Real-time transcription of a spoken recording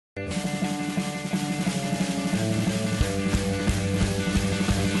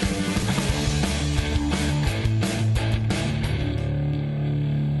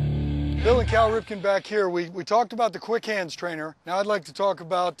Cal Ripken back here. We talked about the quick hands trainer. Now I'd like to talk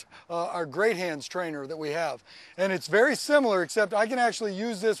about our great hands trainer that we have. And it's very similar, except I can actually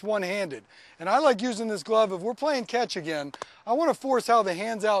use this one-handed. And I like using this glove. If we're playing catch again, I want to force how the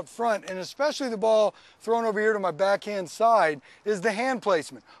hands out front, and especially the ball thrown over here to my backhand side is the hand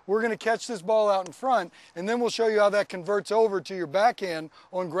placement. We're going to catch this ball out in front, and then we'll show you how that converts over to your backhand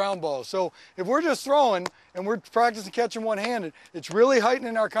on ground balls. So if we're just throwing and we're practicing catching one-handed, it's really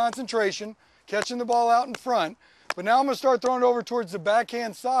heightening our concentration, catching the ball out in front. But now I'm going to start throwing it over towards the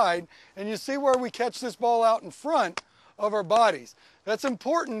backhand side, and you see where we catch this ball out in front of our bodies. That's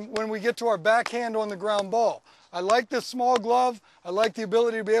important when we get to our backhand on the ground ball. I like this small glove. I like the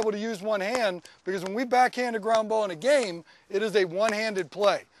ability to be able to use one hand, because when we backhand a ground ball in a game, it is a one-handed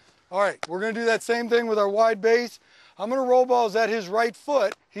play. All right, we're going to do that same thing with our wide base. I'm going to roll balls at his right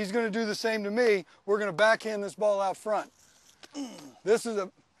foot. He's going to do the same to me. We're going to backhand this ball out front. This is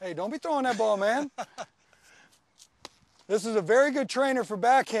a, hey, don't be throwing that ball, man. This is a very good trainer for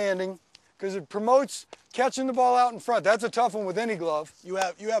backhanding because it promotes catching the ball out in front. That's a tough one with any glove. You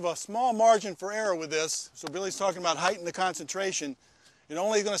have a small margin for error with this. So Billy's talking about heighten the concentration. You're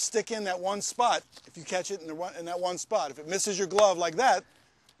only going to stick in that one spot if you catch it in that one spot. If it misses your glove like that,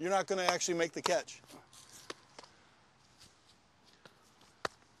 you're not going to actually make the catch.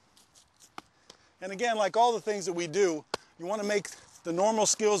 And again, like all the things that we do, you want to make the normal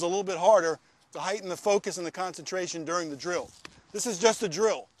skills a little bit harder to heighten the focus and the concentration during the drill. This is just a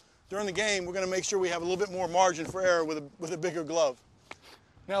drill. During the game, we're going to make sure we have a little bit more margin for error with a bigger glove.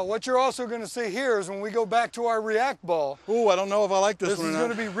 Now, what you're also going to see here is when we go back to our react ball. Ooh, I don't know if I like this one or not. This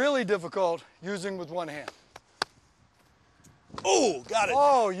is going to be really difficult using with one hand. Ooh, got it.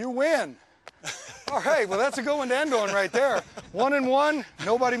 Oh, you win. All right, well, that's a good one to end on right there. 1-and-1,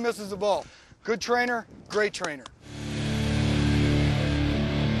 nobody misses the ball. Good trainer, great trainer.